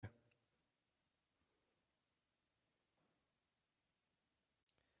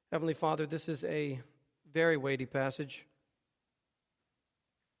Heavenly Father, this is a very weighty passage.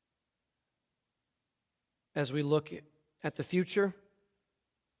 As we look at the future,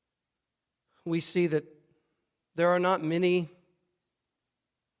 we see that there are not many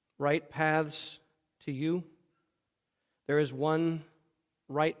right paths to you. There is one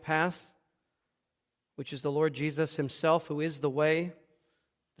right path, which is the Lord Jesus himself, who is the way,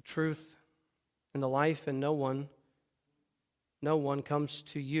 the truth, and the life, and no one comes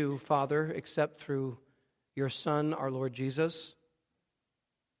to you, Father, except through your Son, our Lord Jesus.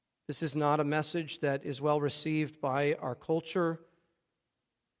 This is not a message that is well received by our culture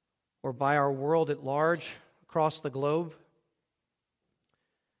or by our world at large across the globe.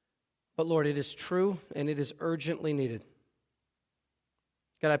 But Lord, it is true and it is urgently needed.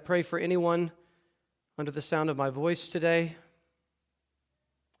 God, I pray for anyone under the sound of my voice today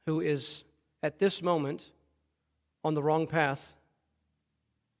who is at this moment on the wrong path.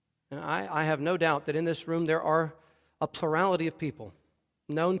 And I have no doubt that in this room there are a plurality of people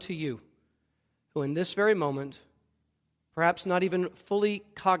known to you who in this very moment, perhaps not even fully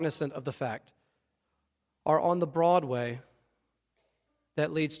cognizant of the fact, are on the broad way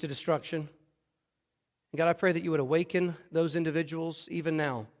that leads to destruction. And God, I pray that you would awaken those individuals even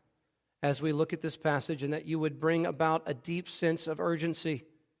now as we look at this passage, and that you would bring about a deep sense of urgency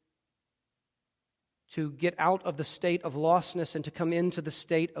to get out of the state of lostness and to come into the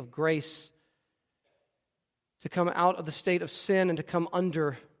state of grace, to come out of the state of sin and to come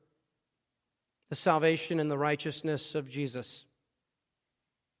under the salvation and the righteousness of Jesus.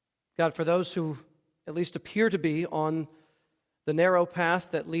 God, for those who at least appear to be on the narrow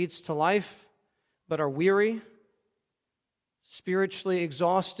path that leads to life, but are weary, spiritually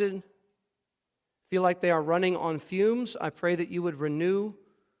exhausted, feel like they are running on fumes, I pray that you would renew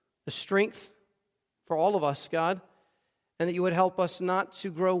the strength for all of us, God, and that you would help us not to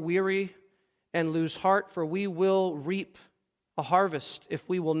grow weary and lose heart, for we will reap a harvest if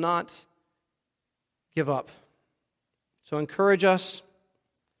we will not give up. So encourage us,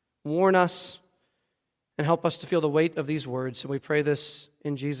 warn us, and help us to feel the weight of these words. And we pray this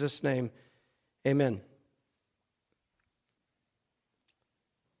in Jesus' name. Amen.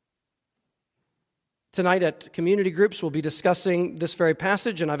 Tonight at community groups, we'll be discussing this very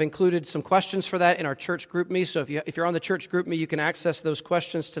passage, and I've included some questions for that in our church group me. So if you're on the church group me, you can access those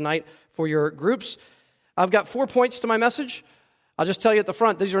questions tonight for your groups. I've got 4 points to my message. I'll just tell you at the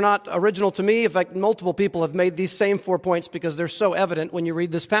front, these are not original to me. In fact, multiple people have made these same 4 points because they're so evident when you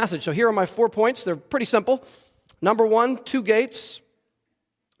read this passage. So here are my 4 points. They're pretty simple. Number 1, 2 gates.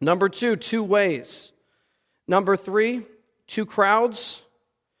 Number 2, 2 ways. Number 3, 2 crowds.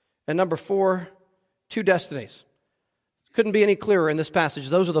 And number 4, 2 destinies. Couldn't be any clearer in this passage.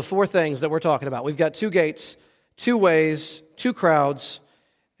 Those are the 4 things that we're talking about. We've got 2 gates, 2 ways, 2 crowds,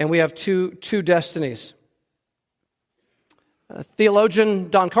 and we have two destinies. Theologian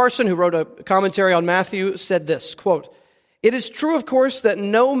Don Carson, who wrote a commentary on Matthew, said this, quote, "It is true, of course, that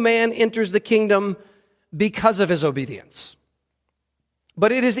no man enters the kingdom because of his obedience.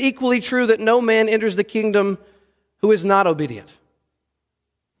 But it is equally true that no man enters the kingdom who is not obedient.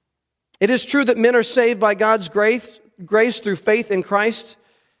 It is true that men are saved by God's grace through faith in Christ,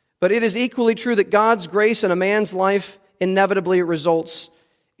 but it is equally true that God's grace in a man's life inevitably results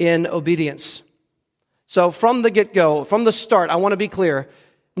in obedience." So from the get-go, from the start, I want to be clear,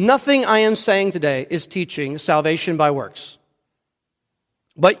 nothing I am saying today is teaching salvation by works.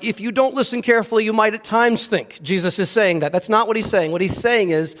 But if you don't listen carefully, you might at times think Jesus is saying that. That's not what he's saying. What he's saying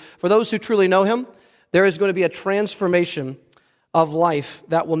is, for those who truly know him, there is going to be a transformation of life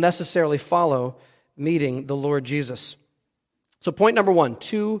that will necessarily follow meeting the Lord Jesus. So point number 1,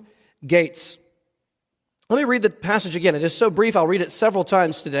 2 gates. Let me read the passage again. It is so brief, I'll read it several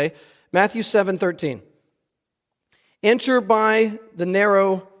times today. Matthew 7:13. "Enter by the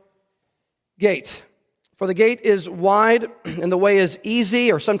narrow gate. For the gate is wide and the way is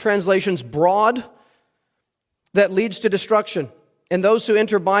easy," or some translations broad, "that leads to destruction. And those who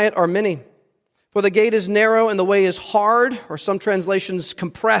enter by it are many. For the gate is narrow and the way is hard," or some translations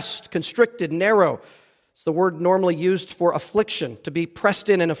compressed, constricted, narrow. It's the word normally used for affliction, to be pressed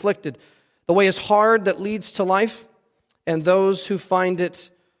in and afflicted. "The way is hard that leads to life, and those who find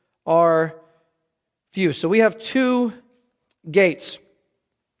it are few." So we have 2 gates.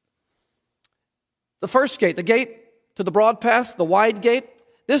 The first gate, the gate to the broad path, the wide gate,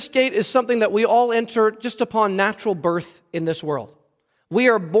 this gate is something that we all enter just upon natural birth in this world. We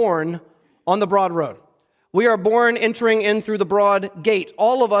are born on the broad road. We are born entering in through the broad gate.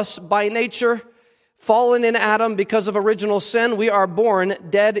 All of us, by nature, fallen in Adam because of original sin. We are born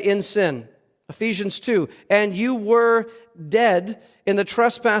dead in sin. Ephesians 2, and you were dead in the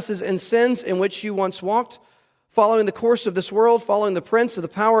trespasses and sins in which you once walked, following the course of this world, following the prince of the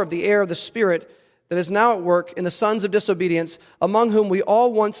power of the air, the spirit that is now at work in the sons of disobedience, among whom we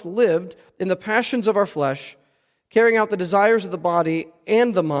all once lived in the passions of our flesh, carrying out the desires of the body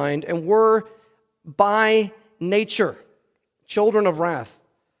and the mind, and were by nature children of wrath,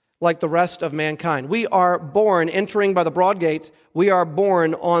 like the rest of mankind. We are born entering by the broad gate. We are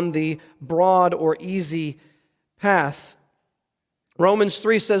born on the broad or easy path. Romans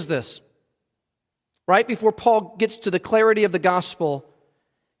 3 says this. Right before Paul gets to the clarity of the gospel,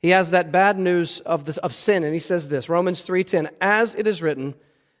 he has that bad news of sin, and he says this, Romans 3:10, as it is written,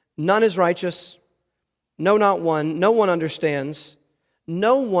 none is righteous, no, not one, no one understands,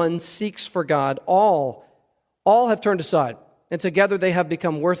 no one seeks for God, all have turned aside, and together they have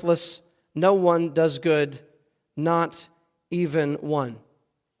become worthless, no one does good, not even one.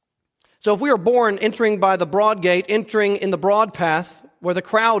 So if we are born entering by the broad gate, entering in the broad path, where the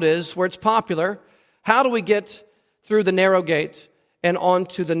crowd is, where it's popular, how do we get through the narrow gate and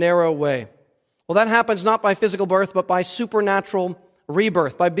onto the narrow way? Well, that happens not by physical birth, but by supernatural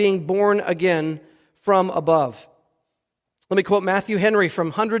rebirth, by being born again from above. Let me quote Matthew Henry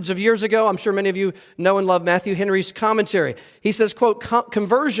from hundreds of years ago. I'm sure many of you know and love Matthew Henry's commentary. He says, quote,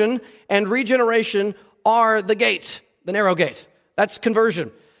 conversion and regeneration are the gate, the narrow gate. That's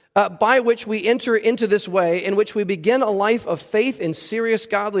conversion, by which we enter into this way in which we begin a life of faith in serious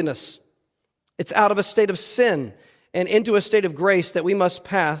godliness. It's out of a state of sin and into a state of grace that we must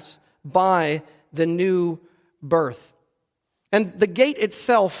pass by the new birth. And the gate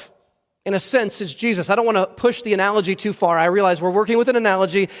itself, in a sense, is Jesus. I don't want to push the analogy too far. I realize we're working with an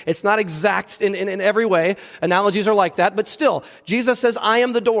analogy. It's not exact in every way. Analogies are like that. But still, Jesus says, I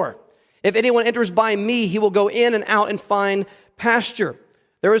am the door. If anyone enters by me, he will go in and out and find pasture.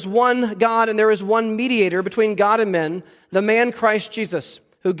 There is one God and there is one mediator between God and men, the man Christ Jesus,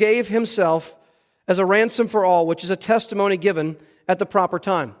 who gave himself as a ransom for all, which is a testimony given at the proper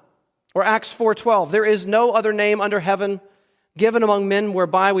time. Or Acts 4:12, there is no other name under heaven given among men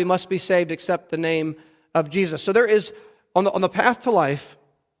whereby we must be saved except the name of Jesus. So there is, on the path to life,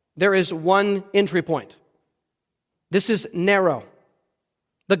 there is one entry point. This is narrow.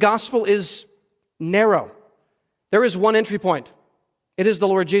 The gospel is narrow. There is one entry point. It is the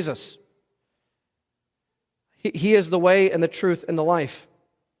Lord Jesus. He is the way and the truth and the life.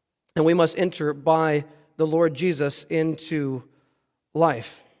 And we must enter by the Lord Jesus into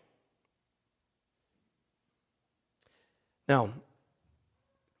life. Now,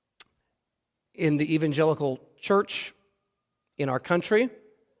 in the evangelical church, in our country,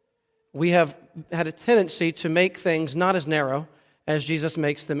 we have had a tendency to make things not as narrow as Jesus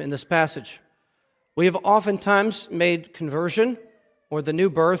makes them in this passage. We have oftentimes made conversion or the new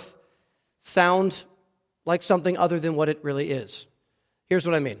birth sound like something other than what it really is. Here's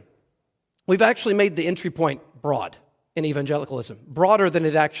what I mean. We've actually made the entry point broad in evangelicalism, broader than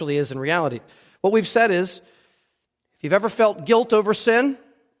it actually is in reality. What we've said is, if you've ever felt guilt over sin,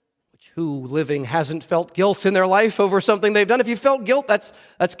 which who living hasn't felt guilt in their life over something they've done? If you felt guilt, that's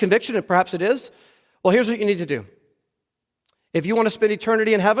conviction, and perhaps it is. Well, here's what you need to do. If you want to spend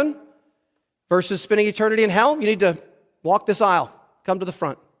eternity in heaven versus spending eternity in hell, you need to walk this aisle, come to the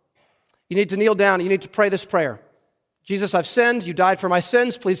front. You need to kneel down, and you need to pray this prayer. Jesus, I've sinned. You died for my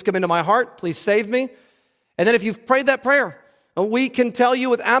sins. Please come into my heart. Please save me. And then if you've prayed that prayer, we can tell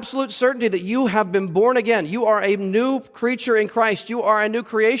you with absolute certainty that you have been born again. You are a new creature in Christ. You are a new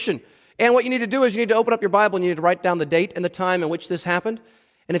creation. And what you need to do is you need to open up your Bible and you need to write down the date and the time in which this happened.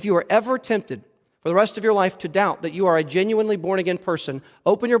 And if you are ever tempted for the rest of your life to doubt that you are a genuinely born-again person,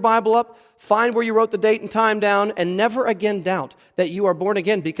 open your Bible up, find where you wrote the date and time down, and never again doubt that you are born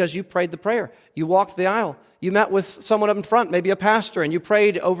again because you prayed the prayer. You walked the aisle. You met with someone up in front, maybe a pastor, and you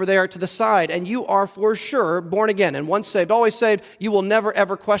prayed over there to the side, and you are for sure born again. And once saved, always saved. You will never,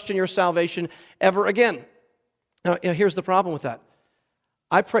 ever question your salvation ever again. Now, here's the problem with that.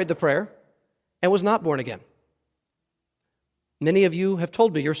 I prayed the prayer and was not born again. Many of you have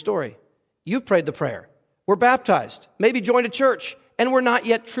told me your story. You've prayed the prayer. We're baptized, maybe joined a church, and we're not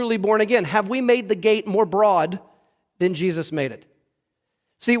yet truly born again. Have we made the gate more broad than Jesus made it?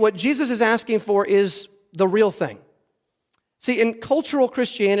 See, what Jesus is asking for is the real thing. See, in cultural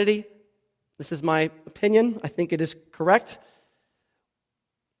Christianity, this is my opinion, I think it is correct,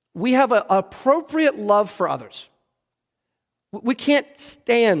 we have an appropriate love for others. We can't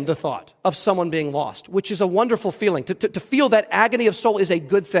stand the thought of someone being lost, which is a wonderful feeling. To feel that agony of soul is a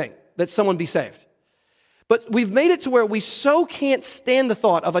good thing, that someone be saved. But we've made it to where we so can't stand the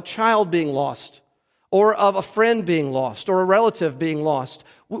thought of a child being lost, or of a friend being lost, or a relative being lost.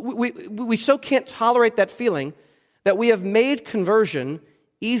 We so can't tolerate that feeling that we have made conversion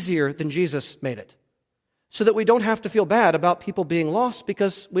easier than Jesus made it, so that we don't have to feel bad about people being lost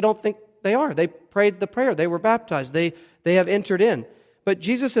because we don't think they are. They prayed the prayer. They were baptized. They have entered in. But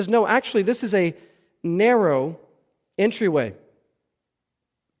Jesus says, no, actually, this is a narrow entryway.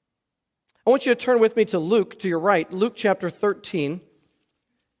 I want you to turn with me to Luke, to your right, Luke chapter 13.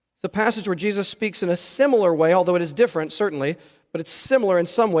 It's a passage where Jesus speaks in a similar way, although it is different, certainly, but it's similar in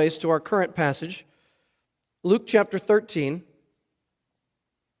some ways to our current passage. Luke chapter 13.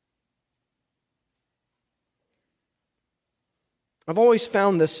 I've always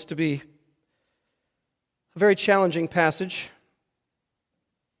found this to be a very challenging passage.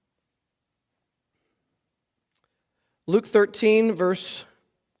 Luke 13, verse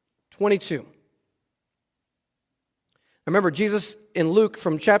 22. Remember, Jesus in Luke,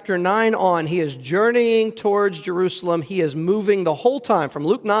 from chapter 9 on, he is journeying towards Jerusalem. He is moving the whole time, from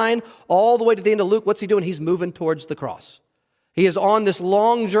Luke 9 all the way to the end of Luke. What's he doing? He's moving towards the cross. He is on this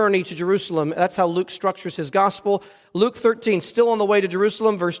long journey to Jerusalem. That's how Luke structures his gospel. Luke 13, still on the way to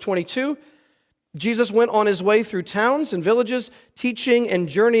Jerusalem, verse 22. Jesus went on his way through towns and villages, teaching and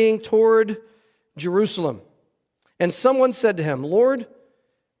journeying toward Jerusalem. And someone said to him, Lord,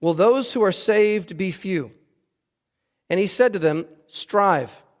 will those who are saved be few? And he said to them,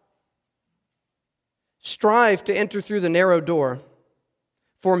 Strive to enter through the narrow door.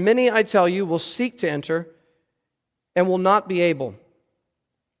 For many, I tell you, will seek to enter and will not be able.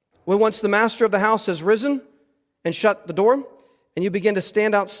 When once the master of the house has risen and shut the door, and you begin to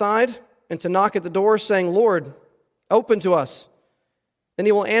stand outside and to knock at the door, saying, Lord, open to us. Then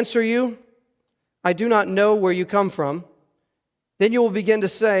he will answer you, I do not know where you come from. Then you will begin to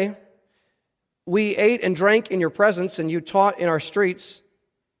say, we ate and drank in your presence, and you taught in our streets.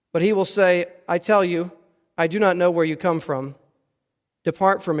 But he will say, I tell you, I do not know where you come from.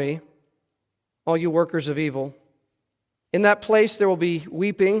 Depart from me, all you workers of evil. In that place there will be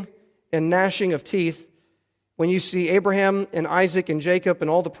weeping and gnashing of teeth when you see Abraham and Isaac and Jacob and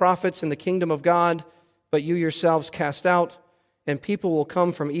all the prophets in the kingdom of God, but you yourselves cast out. And people will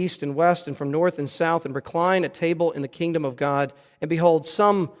come from east and west and from north and south and recline at table in the kingdom of God. And behold,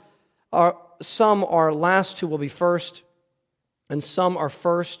 some are last who will be first, and some are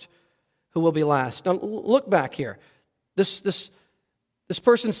first who will be last. Now look back here. This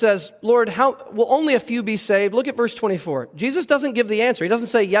person says, Lord, how will only a few be saved? Look at verse 24. Jesus doesn't give the answer. He doesn't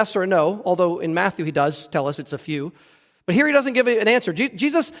say yes or no, although in Matthew he does tell us it's a few. But here he doesn't give an answer.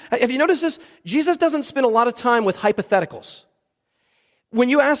 Jesus, have you noticed this? Jesus doesn't spend a lot of time with hypotheticals. When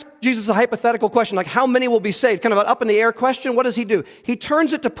you ask Jesus a hypothetical question, like how many will be saved, kind of an up-in-the-air question, what does he do? He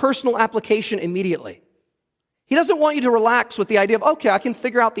turns it to personal application immediately. He doesn't want you to relax with the idea of, okay, I can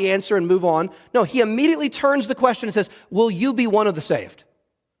figure out the answer and move on. No, he immediately turns the question and says, will you be one of the saved?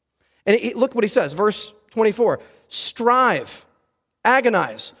 And look what he says, verse 24. Strive,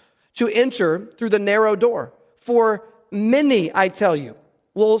 agonize to enter through the narrow door. For many, I tell you,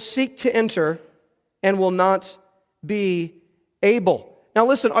 will seek to enter and will not be able. Now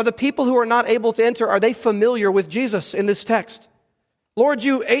listen, are the people who are not able to enter, are they familiar with Jesus in this text? Lord,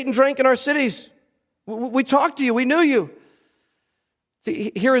 you ate and drank in our cities. We talked to you. We knew you.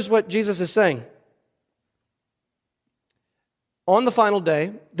 See, here is what Jesus is saying. On the final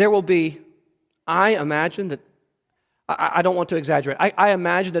day, there will be, I imagine that, I don't want to exaggerate, I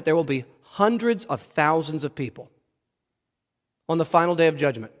imagine that there will be hundreds of thousands of people on the final day of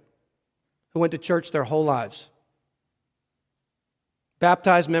judgment who went to church their whole lives.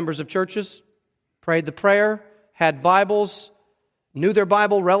 Baptized members of churches, prayed the prayer, had Bibles, knew their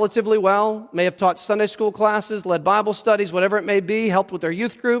Bible relatively well, may have taught Sunday school classes, led Bible studies, whatever it may be, helped with their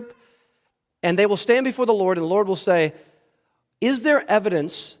youth group, and they will stand before the Lord, and the Lord will say, is there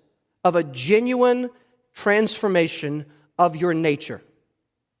evidence of a genuine transformation of your nature?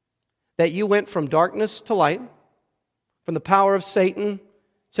 That you went from darkness to light, from the power of Satan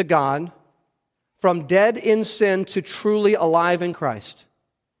to God, from dead in sin to truly alive in Christ?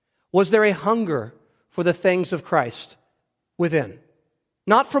 Was there a hunger for the things of Christ within?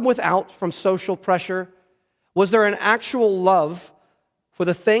 Not from without, from social pressure. Was there an actual love for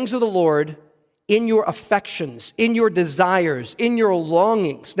the things of the Lord in your affections, in your desires, in your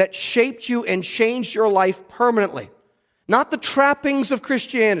longings that shaped you and changed your life permanently? Not the trappings of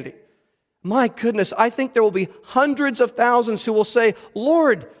Christianity. My goodness, I think there will be hundreds of thousands who will say,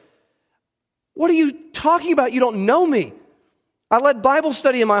 Lord, what are you talking about? You don't know me. I led Bible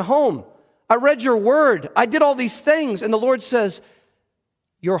study in my home. I read your word. I did all these things. And the Lord says,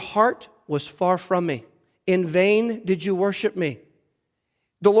 your heart was far from me. In vain did you worship me.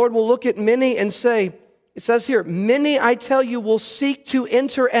 The Lord will look at many and say, It says here, many, I tell you, will seek to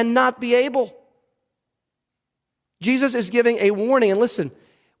enter and not be able. Jesus is giving a warning. And listen,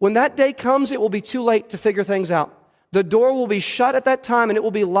 when that day comes, it will be too late to figure things out. The door will be shut at that time, and it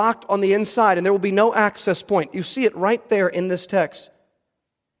will be locked on the inside, and there will be no access point. You see it right there in this text.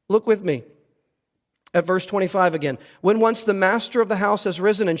 Look with me at verse 25 again. When once the master of the house has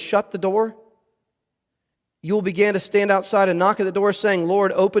risen and shut the door, you will begin to stand outside and knock at the door, saying,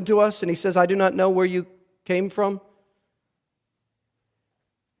 Lord, open to us. And he says, I do not know where you came from.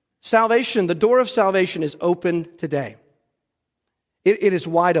 Salvation, the door of salvation is open today. It is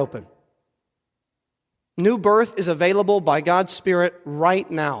wide open. New birth is available by God's Spirit right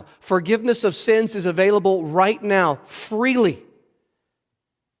now. Forgiveness of sins is available right now, freely.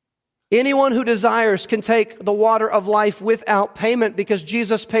 Anyone who desires can take the water of life without payment because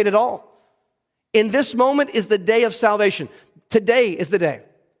Jesus paid it all. In this moment is the day of salvation. Today is the day.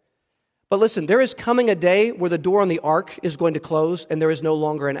 But listen, there is coming a day where the door on the ark is going to close and there is no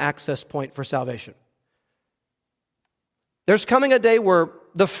longer an access point for salvation. There's coming a day where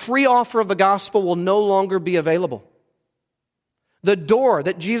the free offer of the gospel will no longer be available. The door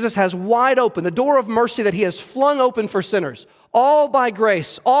that Jesus has wide open, the door of mercy that he has flung open for sinners, all by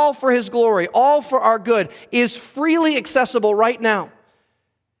grace, all for his glory, all for our good, is freely accessible right now.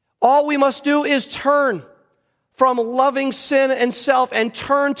 All we must do is turn from loving sin and self and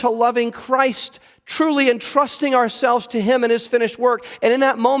turn to loving Christ, truly entrusting ourselves to him and his finished work. And in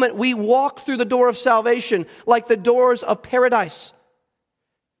that moment, we walk through the door of salvation like the doors of paradise.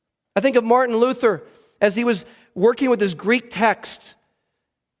 I think of Martin Luther as he was working with his Greek text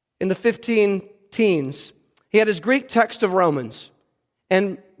in the 15 teens. He had his Greek text of Romans.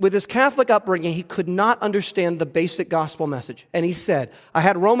 And with his Catholic upbringing, he could not understand the basic gospel message. And he said, I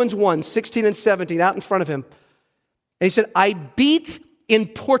had Romans 1, 16 and 17 out in front of him. And he said, I beat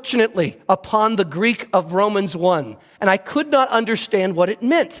importunately upon the Greek of Romans 1, and I could not understand what it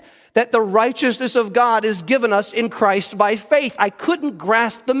meant, that the righteousness of God is given us in Christ by faith. I couldn't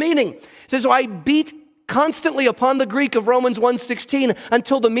grasp the meaning. He says, so I beat constantly upon the Greek of Romans 1:16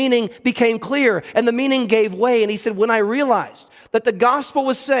 until the meaning became clear and the meaning gave way. And he said, when I realized that the gospel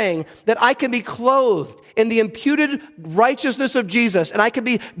was saying that I can be clothed in the imputed righteousness of Jesus and I can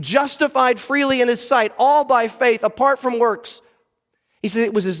be justified freely in his sight, all by faith, apart from works. He said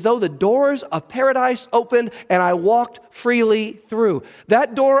it was as though the doors of paradise opened and I walked freely through.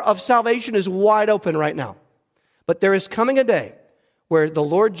 That door of salvation is wide open right now. But there is coming a day where the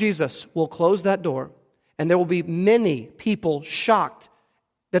Lord Jesus will close that door and there will be many people shocked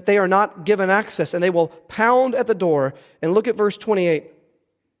that they are not given access, and they will pound at the door. And look at verse 28.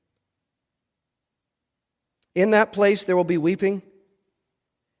 In that place there will be weeping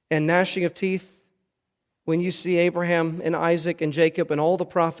and gnashing of teeth when you see Abraham and Isaac and Jacob and all the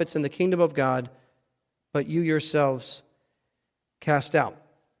prophets in the kingdom of God, but you yourselves cast out.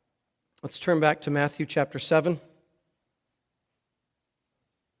 Let's turn back to Matthew chapter 7.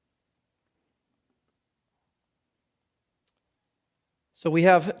 So we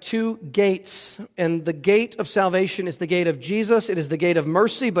have two gates, and the gate of salvation is the gate of Jesus. It is the gate of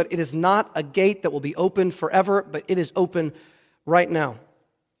mercy, but it is not a gate that will be open forever, but it is open right now.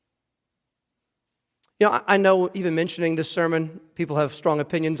 You know, I know even mentioning this sermon, people have strong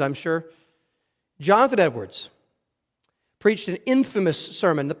opinions, I'm sure. Jonathan Edwards preached an infamous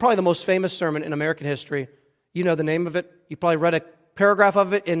sermon, probably the most famous sermon in American history. You know the name of it. You probably read a paragraph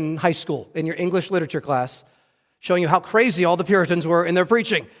of it in high school, in your English literature class, showing you how crazy all the Puritans were in their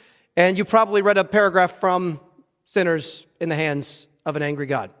preaching. And you probably read a paragraph from Sinners in the Hands of an Angry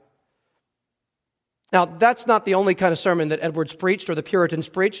God. Now, that's not the only kind of sermon that Edwards preached or the Puritans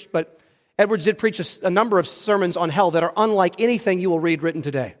preached, but Edwards did preach a number of sermons on hell that are unlike anything you will read written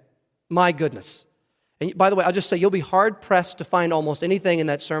today. My goodness. And by the way, I'll just say you'll be hard-pressed to find almost anything in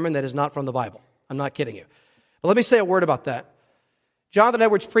that sermon that is not from the Bible. I'm not kidding you. But let me say a word about that. Jonathan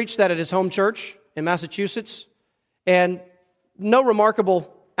Edwards preached that at his home church in Massachusetts. And no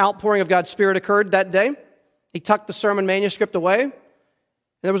remarkable outpouring of God's Spirit occurred that day. He tucked the sermon manuscript away. And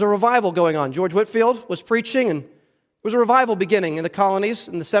there was a revival going on. George Whitefield was preaching, and there was a revival beginning in the colonies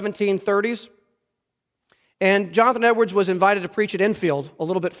in the 1730s. And Jonathan Edwards was invited to preach at Enfield, a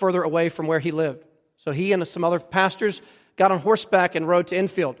little bit further away from where he lived. So he and some other pastors got on horseback and rode to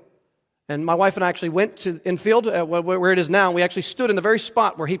Enfield. And my wife and I actually went to Enfield, where it is now. We actually stood in the very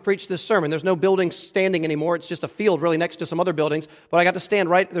spot where he preached this sermon. There's no building standing anymore. It's just a field really next to some other buildings. But I got to stand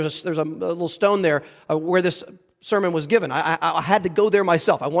right, there's a little stone there where this sermon was given. I had to go there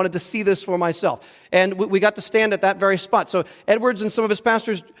myself. I wanted to see this for myself. And we got to stand at that very spot. So Edwards and some of his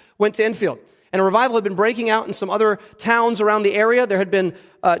pastors went to Enfield. And a revival had been breaking out in some other towns around the area. There had been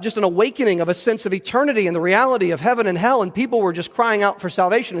just an awakening of a sense of eternity and the reality of heaven and hell, and people were just crying out for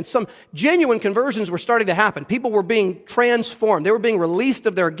salvation, and some genuine conversions were starting to happen. People were being transformed. They were being released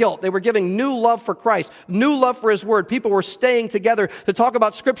of their guilt. They were giving new love for Christ, new love for His Word. People were staying together to talk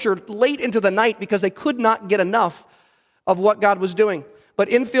about Scripture late into the night because they could not get enough of what God was doing.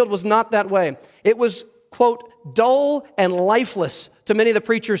 But Enfield was not that way. It was, quote, dull and lifeless to many of the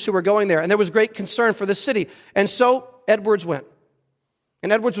preachers who were going there, and there was great concern for the city. And so Edwards went.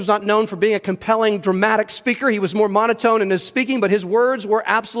 And Edwards was not known for being a compelling, dramatic speaker. He was more monotone in his speaking, but his words were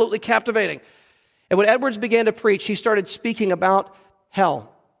absolutely captivating. And when Edwards began to preach, he started speaking about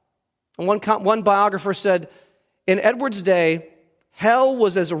hell. And one biographer said, in Edwards' day, hell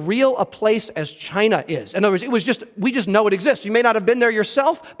was as real a place as China is. In other words, we just know it exists. You may not have been there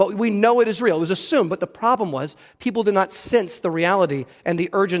yourself, but we know it is real. It was assumed. But the problem was people did not sense the reality and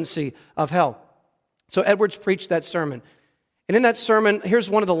the urgency of hell. So Edwards preached that sermon. And in that sermon, here's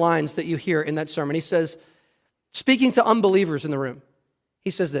one of the lines that you hear in that sermon. He says, speaking to unbelievers in the room, he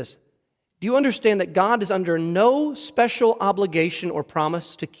says this, do you understand that God is under no special obligation or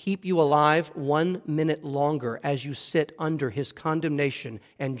promise to keep you alive 1 minute longer as you sit under His condemnation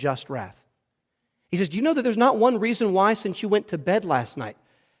and just wrath? He says, do you know that there's not one reason why, since you went to bed last night,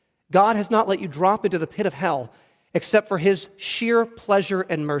 God has not let you drop into the pit of hell except for His sheer pleasure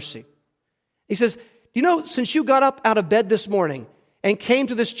and mercy? He says, do you know, since you got up out of bed this morning and came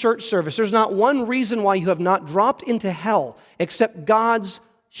to this church service, there's not one reason why you have not dropped into hell except God's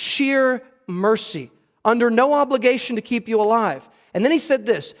sheer mercy, under no obligation to keep you alive. And then he said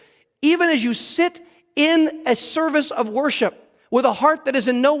this, even as you sit in a service of worship with a heart that is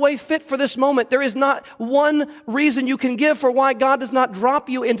in no way fit for this moment, there is not one reason you can give for why God does not drop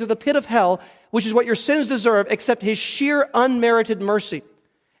you into the pit of hell, which is what your sins deserve, except His sheer unmerited mercy.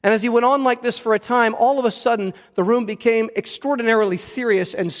 And as he went on like this for a time, all of a sudden, the room became extraordinarily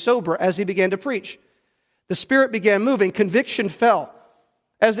serious and sober as he began to preach. The Spirit began moving. Conviction fell.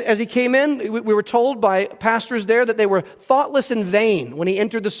 As he came in, we were told by pastors there that they were thoughtless and vain when he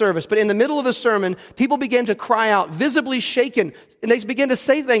entered the service. But in the middle of the sermon, people began to cry out, visibly shaken, and they began to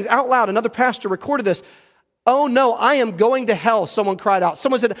say things out loud. Another pastor recorded this. Oh no, I am going to hell, someone cried out.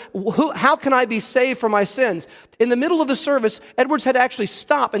 Someone said, how can I be saved from my sins? In the middle of the service, Edwards had to actually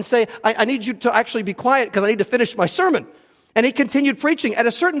stop and say, I need you to actually be quiet because I need to finish my sermon. And he continued preaching. At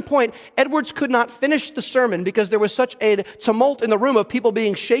a certain point, Edwards could not finish the sermon because there was such a tumult in the room of people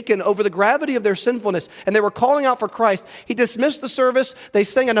being shaken over the gravity of their sinfulness, and they were calling out for Christ. He dismissed the service. They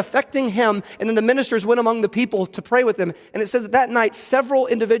sang an affecting hymn, and then the ministers went among the people to pray with them. And it says that night, several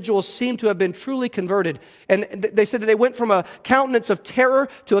individuals seemed to have been truly converted. And they said that they went from a countenance of terror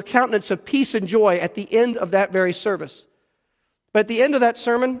to a countenance of peace and joy at the end of that very service. But at the end of that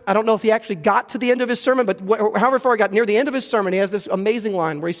sermon, I don't know if he actually got to the end of his sermon, but however far he got, near the end of his sermon, he has this amazing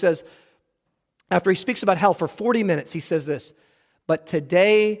line where he says, after he speaks about hell for 40 minutes, he says this, but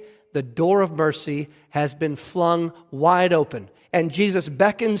today the door of mercy has been flung wide open, and Jesus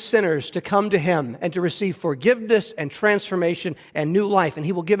beckons sinners to come to Him and to receive forgiveness and transformation and new life, and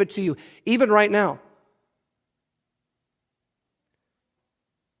He will give it to you even right now.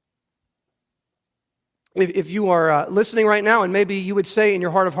 If you are listening right now, and maybe you would say in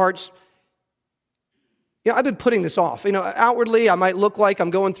your heart of hearts, I've been putting this off. Outwardly, I might look like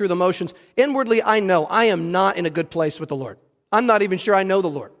I'm going through the motions. Inwardly, I know I am not in a good place with the Lord. I'm not even sure I know the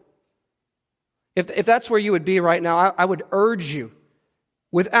Lord. If that's where you would be right now, I would urge you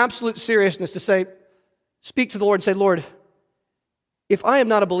with absolute seriousness to speak to the Lord and say, Lord, if I am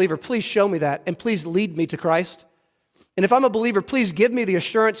not a believer, please show me that, and please lead me to Christ. And if I'm a believer, please give me the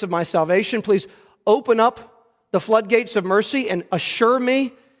assurance of my salvation. Please open up the floodgates of mercy and assure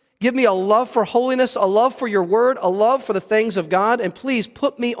me. Give me a love for holiness, a love for your word, a love for the things of God, and please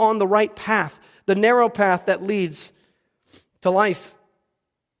put me on the right path, the narrow path that leads to life.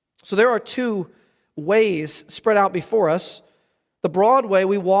 So there are two ways spread out before us. The broad way,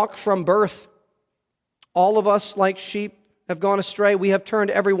 we walk from birth. All of us, like sheep, have gone astray. We have turned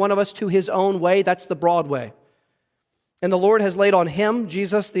every one of us to his own way. That's the broad way. And the Lord has laid on Him,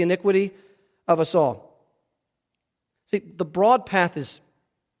 Jesus, the iniquity of us all. See, the broad path is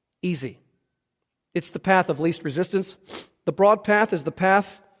easy. It's the path of least resistance. The broad path is the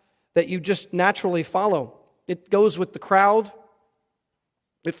path that you just naturally follow. It goes with the crowd.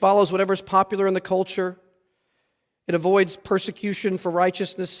 It follows whatever's popular in the culture. It avoids persecution for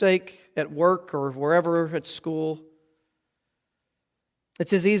righteousness' sake at work or wherever, at school.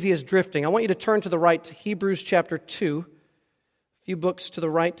 It's as easy as drifting. I want you to turn to the right to Hebrews chapter 2. A few books to the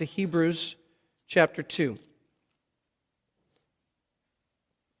right to Hebrews chapter 2.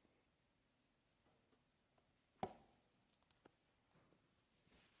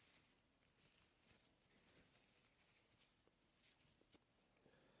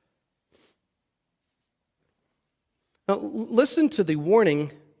 Now, listen to the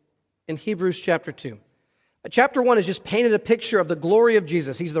warning in Hebrews chapter 2. Chapter 1 has just painted a picture of the glory of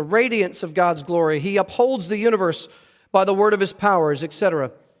Jesus. He's the radiance of God's glory. He upholds the universe by the word of his powers,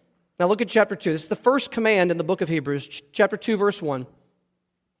 etc. Now look at chapter 2. This is the first command in the book of Hebrews, chapter 2, verse 1.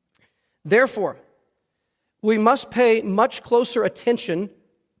 Therefore, we must pay much closer attention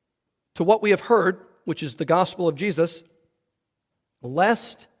to what we have heard, which is the gospel of Jesus,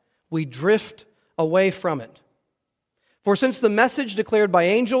 lest we drift away from it. For since the message declared by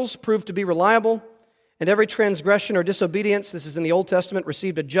angels proved to be reliable, and every transgression or disobedience, this is in the Old Testament,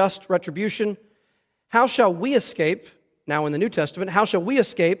 received a just retribution, how shall we escape, now in the New Testament, how shall we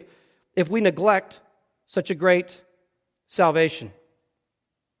escape if we neglect such a great salvation?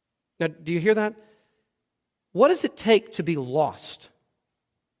 Now, do you hear that? What does it take to be lost?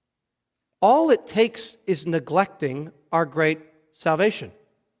 All it takes is neglecting our great salvation.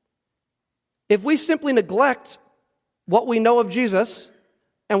 If we simply neglect what we know of Jesus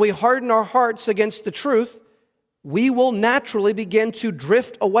and we harden our hearts against the truth, we will naturally begin to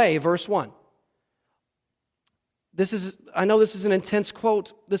drift away. Verse 1. I know this is an intense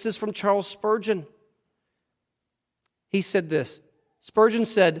quote. This is from Charles Spurgeon. He said this. Spurgeon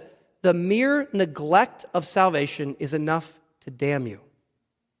said, "The mere neglect of salvation is enough to damn you."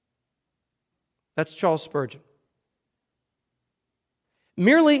 That's Charles Spurgeon.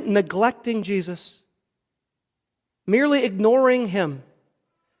 Merely neglecting Jesus, merely ignoring him,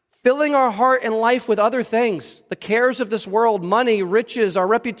 filling our heart and life with other things, the cares of this world, money, riches, our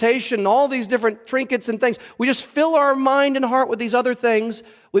reputation, all these different trinkets and things. We just fill our mind and heart with these other things.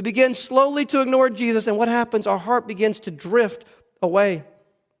 We begin slowly to ignore Jesus, and what happens? Our heart begins to drift away.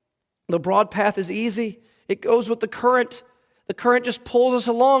 The broad path is easy. It goes with the current. The current just pulls us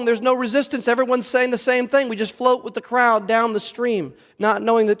along. There's no resistance. Everyone's saying the same thing. We just float with the crowd down the stream, not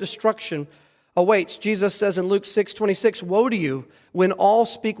knowing that destruction awaits. Jesus says in Luke 6:26, "Woe to you when all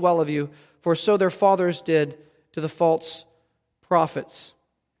speak well of you, for so their fathers did to the false prophets."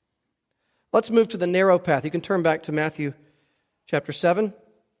 Let's move to the narrow path. You can turn back to Matthew chapter 7.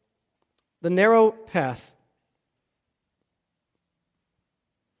 The narrow path.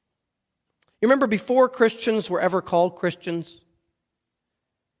 You remember before Christians were ever called Christians?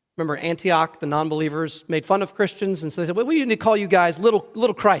 Remember Antioch, the non-believers made fun of Christians, and so they said, well, we need to call you guys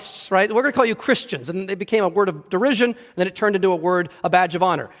little Christs, right? We're going to call you Christians. And it became a word of derision, and then it turned into a badge of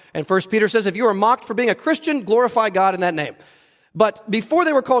honor. And 1 Peter says, if you are mocked for being a Christian, glorify God in that name. But before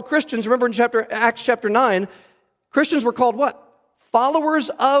they were called Christians, remember in Acts chapter 9, Christians were called what? Followers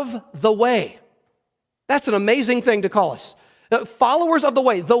of the way. That's an amazing thing to call us. Followers of the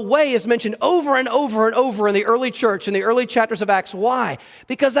way. The way is mentioned over and over and over in the early church, in the early chapters of Acts. Why?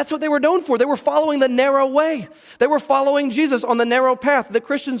 Because that's what they were known for. They were following the narrow way. They were following Jesus on the narrow path. The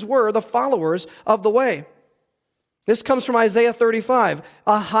Christians were the followers of the way. This comes from Isaiah 35.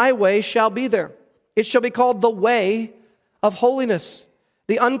 A highway shall be there. It shall be called the way of holiness.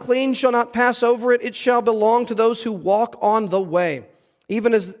 The unclean shall not pass over it. It shall belong to those who walk on the way.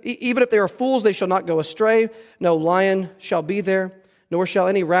 Even if they are fools, they shall not go astray. No lion shall be there, nor shall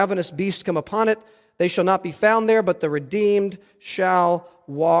any ravenous beast come upon it. They shall not be found there, but the redeemed shall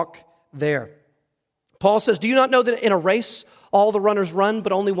walk there. Paul says, do you not know that in a race all the runners run,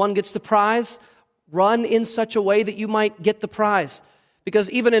 but only one gets the prize? Run in such a way that you might get the prize. Because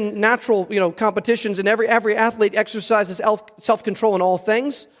even in natural, competitions, and every athlete exercises self-control in all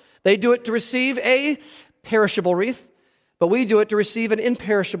things. They do it to receive a perishable wreath, but we do it to receive an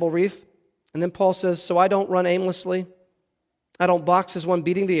imperishable wreath. And then Paul says, so I don't run aimlessly. I don't box as one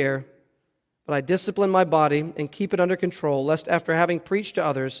beating the air, but I discipline my body and keep it under control, lest after having preached to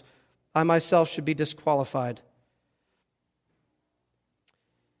others, I myself should be disqualified.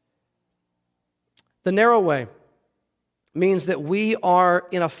 The narrow way means that we are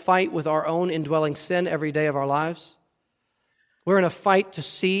in a fight with our own indwelling sin every day of our lives. We're in a fight to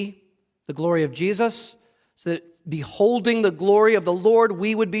see the glory of Jesus, so that beholding the glory of the Lord,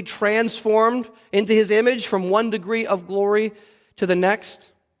 we would be transformed into His image from one degree of glory to the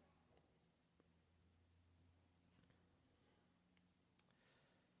next.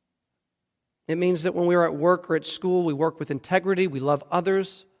 It means that when we are at work or at school, we work with integrity, we love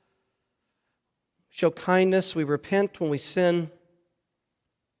others, show kindness, we repent when we sin.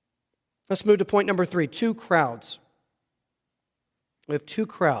 Let's move to point number 3, 2 crowds. We have 2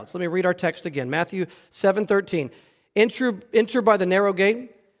 crowds. Let me read our text again. Matthew 7:13. Enter by the narrow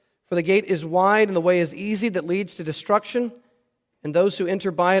gate, for the gate is wide and the way is easy that leads to destruction, and those who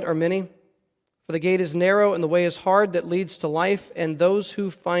enter by it are many. For the gate is narrow and the way is hard that leads to life, and those who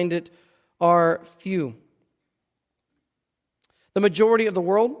find it are few. The majority of the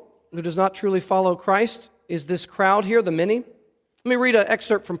world who does not truly follow Christ is this crowd here, the many. Let me read an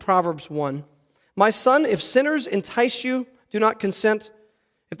excerpt from Proverbs 1. My son, if sinners entice you, do not consent.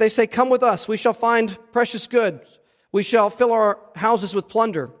 If they say, come with us, we shall find precious goods. We shall fill our houses with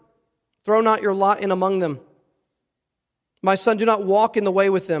plunder. Throw not your lot in among them. My son, do not walk in the way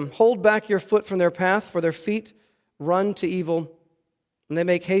with them. Hold back your foot from their path, for their feet run to evil, and they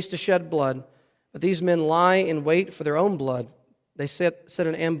make haste to shed blood. But these men lie in wait for their own blood. They set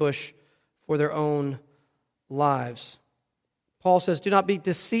an ambush for their own lives. Paul says, do not be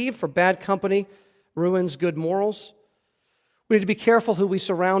deceived, for bad company ruins good morals. We need to be careful who we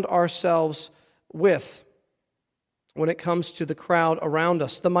surround ourselves with when it comes to the crowd around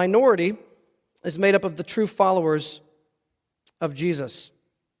us. The minority is made up of the true followers of Jesus.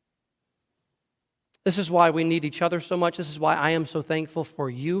 This is why we need each other so much. This is why I am so thankful for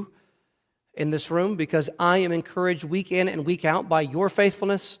you in this room, because I am encouraged week in and week out by your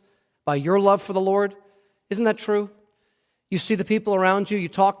faithfulness, by your love for the Lord. Isn't that true? You see the people around you, you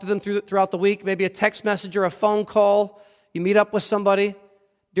talk to them throughout the week, maybe a text message or a phone call, you meet up with somebody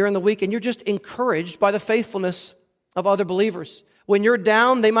during the week, and you're just encouraged by the faithfulness of other believers. When you're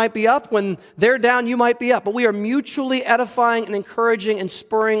down, they might be up. When they're down, you might be up. But we are mutually edifying and encouraging and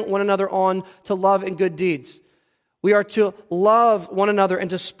spurring one another on to love and good deeds. We are to love one another and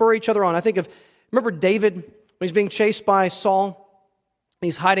to spur each other on. Remember David, when he's being chased by Saul?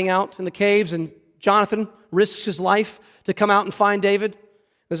 He's hiding out in the caves, and Jonathan risks his life to come out and find David.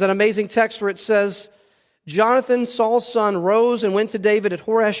 There's that amazing text where it says, Jonathan, Saul's son, rose and went to David at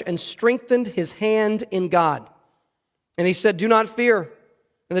Horesh and strengthened his hand in God. And he said, do not fear.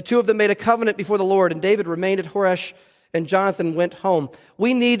 And the two of them made a covenant before the Lord, and David remained at Horesh, and Jonathan went home.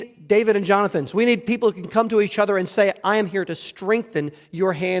 We need David and Jonathans. We need people who can come to each other and say, I am here to strengthen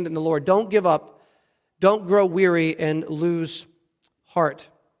your hand in the Lord. Don't give up. Don't grow weary and lose heart.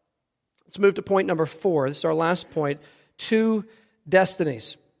 Let's move to point number 4. This is our last point. 2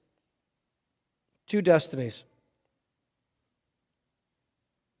 destinies. 2 destinies.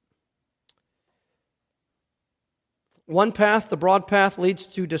 One path, the broad path, leads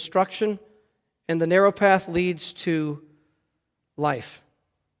to destruction, and the narrow path leads to life.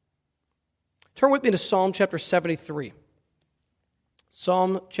 Turn with me to Psalm chapter 73.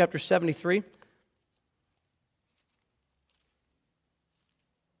 Psalm chapter 73.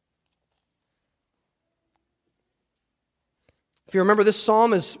 If you remember, this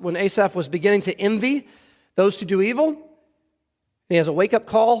psalm is when Asaph was beginning to envy those who do evil. He has a wake-up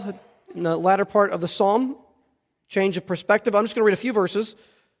call in the latter part of the psalm. Change of perspective. I'm just going to read a few verses.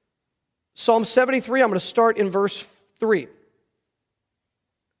 Psalm 73, I'm going to start in verse 3.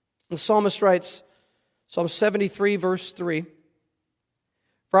 The psalmist writes, Psalm 73, verse 3,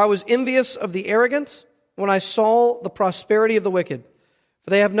 for I was envious of the arrogant when I saw the prosperity of the wicked. For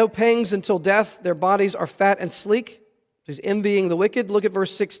they have no pangs until death. Their bodies are fat and sleek. He's envying the wicked. Look at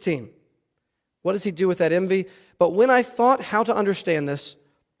verse 16. What does he do with that envy? But when I thought how to understand this,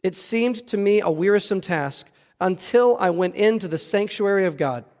 it seemed to me a wearisome task until I went into the sanctuary of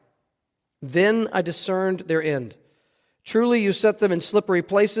God. Then I discerned their end. Truly you set them in slippery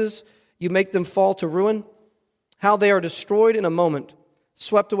places. You make them fall to ruin. How they are destroyed in a moment,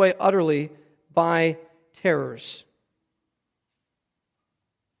 swept away utterly by terrors.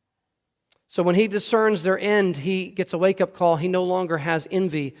 So when he discerns their end, he gets a wake-up call. He no longer has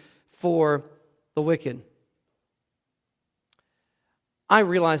envy for the wicked. I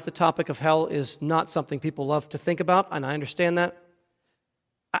realize the topic of hell is not something people love to think about, and I understand that.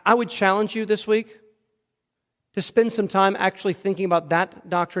 I would challenge you this week to spend some time actually thinking about that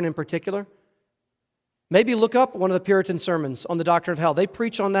doctrine in particular. Maybe look up one of the Puritan sermons on the doctrine of hell. They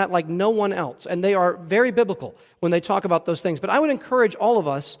preach on that like no one else, and they are very biblical when they talk about those things. But I would encourage all of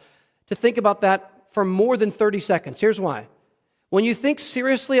us to think about that for more than 30 seconds. Here's why. When you think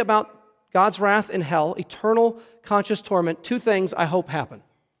seriously about God's wrath in hell, eternal conscious torment, 2 things I hope happen.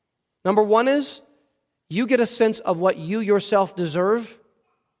 Number 1 is you get a sense of what you yourself deserve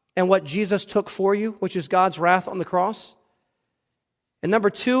and what Jesus took for you, which is God's wrath on the cross. And number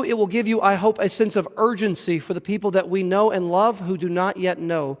 2, it will give you, I hope, a sense of urgency for the people that we know and love who do not yet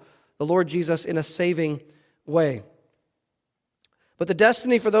know the Lord Jesus in a saving way. But the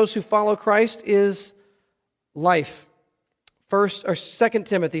destiny for those who follow Christ is life. 2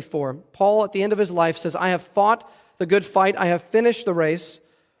 Timothy 4. Paul, at the end of his life, says, I have fought the good fight. I have finished the race.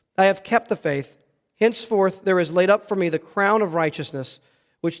 I have kept the faith. Henceforth there is laid up for me the crown of righteousness,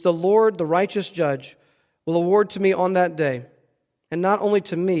 which the Lord, the righteous judge, will award to me on that day. And not only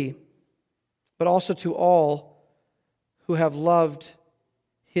to me, but also to all who have loved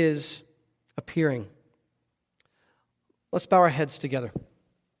his appearing. Let's bow our heads together.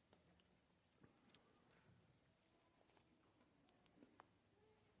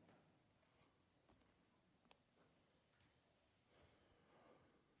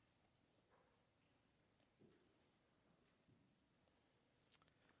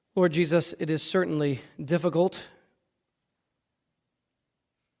 Lord Jesus, it is certainly difficult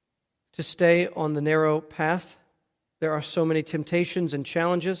to stay on the narrow path. There are so many temptations and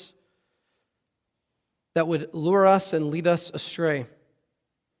challenges that would lure us and lead us astray.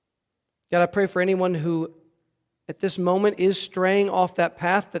 God, I pray for anyone who at this moment is straying off that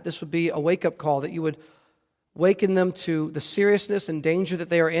path, that this would be a wake-up call, that you would waken them to the seriousness and danger that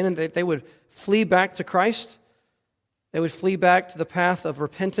they are in, and that they would flee back to Christ. They would flee back to the path of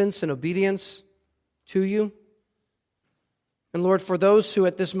repentance and obedience to you. And Lord, for those who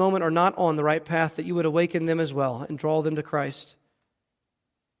at this moment are not on the right path, that you would awaken them as well and draw them to Christ.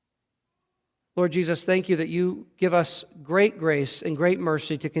 Lord Jesus, thank you that you give us great grace and great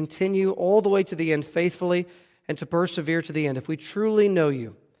mercy to continue all the way to the end faithfully and to persevere to the end. If we truly know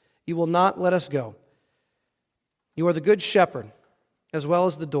you, you will not let us go. You are the good shepherd as well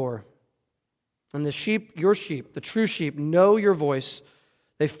as the door. And the sheep, your sheep, the true sheep, know your voice.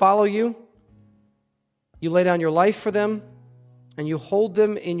 They follow you. You lay down your life for them, and you hold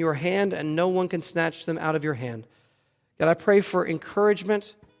them in your hand, and no one can snatch them out of your hand. God, I pray for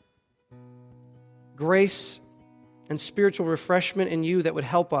encouragement, grace, and spiritual refreshment in you that would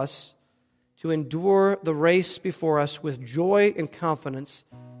help us to endure the race before us with joy and confidence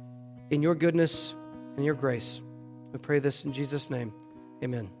in your goodness and your grace. We pray this in Jesus' name.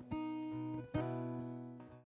 Amen.